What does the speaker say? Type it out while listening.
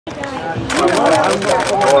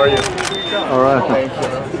How are you? All right.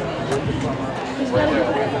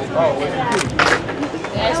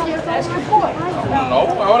 Ask your boy. No,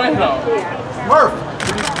 how would I know? Murph,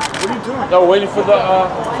 what are you doing? No, waiting for the, I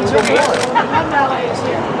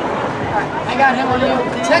got him on you.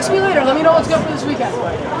 Text me later. Let me know what's good for this weekend. I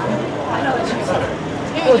know that's you.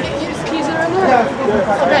 His keys are in there?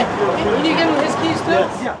 Okay. Can you give him his keys too?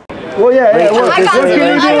 Yeah. Well, yeah, look, what can you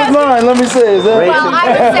do with mine? Let me see. Is that well, I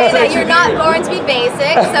would say that you're not born to be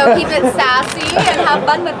basic, so keep it sassy and have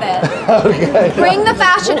fun with it. Okay. Bring the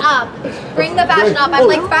fashion up. Bring the fashion up. I'm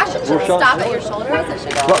like, fashion should stop at your shoulders. It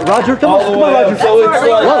should go. Roger, come on, Roger.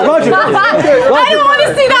 Roger. I don't want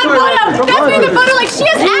to see that photo. That's me the photo like she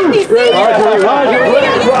has acne. See?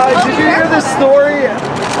 Did you hear this story?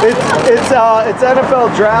 It's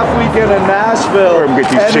NFL draft weekend in Nashville. We're gonna get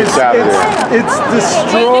these chicks out of there. It's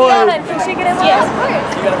destroyed. Can she get in one? Yes, of course.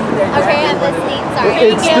 Okay, I'm listening. Sorry.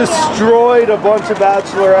 It's destroyed a bunch of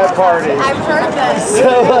bachelorette parties. I've heard this. So,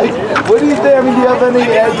 like, what do you think? I mean, do you have any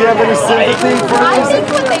sympathy for I this? think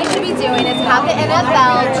what they should be doing is have the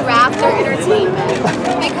NFL draft their entertainment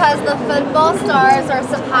because the football stars are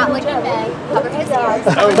some hot-looking men. Cover his ears.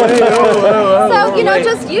 So, you know,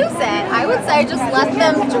 just use it. I would say just let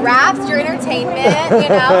them draft your entertainment, you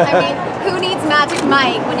know? I mean, who needs Magic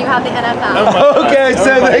Mike when you have the NFL? Okay,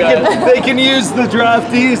 so they can use the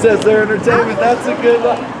draftees as their entertainment. That's a good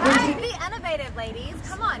one. Be innovative, ladies.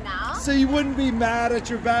 Come on now. So you wouldn't be mad at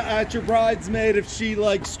your bridesmaid if she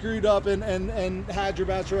like screwed up and had your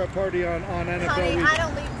bachelorette party on NFL Honey, week? I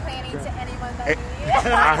don't leave planning to anyone but me.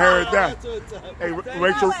 I heard that. Hey,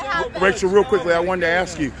 Rachel, real quickly, I wanted to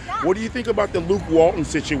ask you, what do you think about the Luke Walton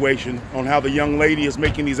situation on how the young lady is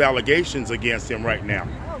making these allegations against him right now?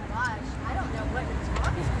 Oh gosh, I don't know what you're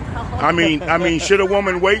talking about. I mean, should a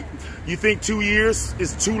woman wait? You think 2 years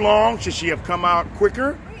is too long? Should she have come out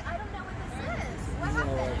quicker? Wait, I don't know what this is. What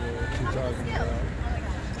happened?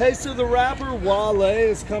 Hey, so the rapper Wale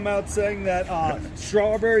has come out saying that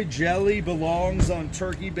strawberry jelly belongs on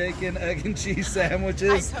turkey, bacon, egg, and cheese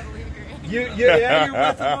sandwiches. I totally agree. You're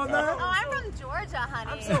with him on that? Oh, I'm from Georgia,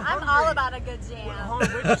 honey. I'm all about a good jam. Hold on,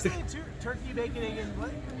 what did you say? Turkey, bacon, egg, and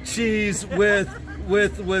what? Cheese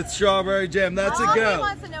with strawberry jam. That's a All go. he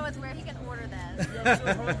wants to know is where he can order this.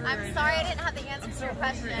 I'm sorry I didn't have the answer to your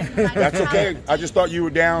question. That's okay. I just thought you were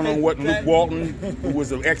down on what Luke Walton, who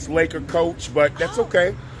was an ex-Laker coach, but that's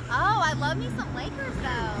okay. Oh, I love me some Lakers,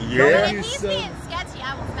 though. Yeah. But if he's being sketchy,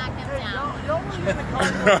 I will smack him down. Don't leave in the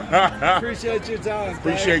car. Appreciate your time.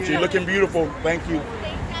 Appreciate you. Looking beautiful. Thank you. So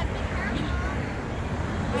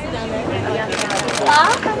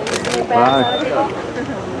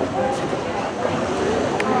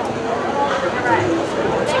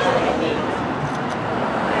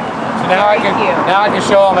now I can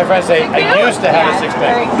show all my friends. Say I used to have a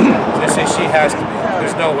six-pack. They say she has.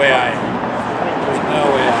 There's no way I am. There's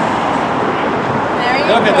no way I am.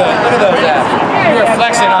 Look at those abs. You were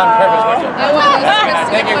flexing on purpose, weren't you?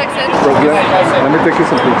 Thank you. Let me take you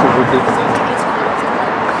some pictures with this.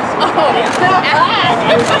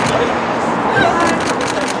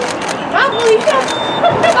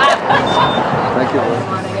 Thank you.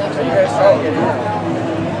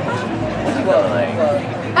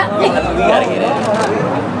 We gotta get in.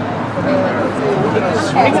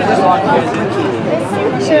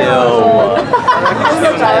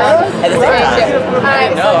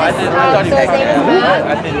 No, I didn't. I thought you had to.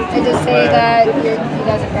 I just say that you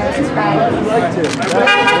guys are very subscribed.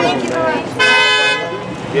 Thank you, Lori.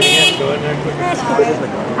 Get in, go in there quick. Thanks,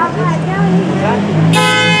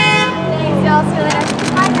 y'all. See you later.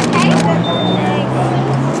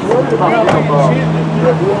 Bye, okay?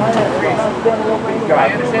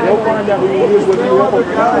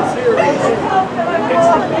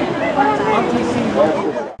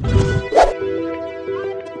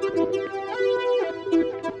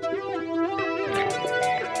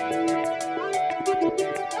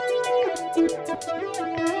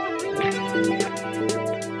 Thanks.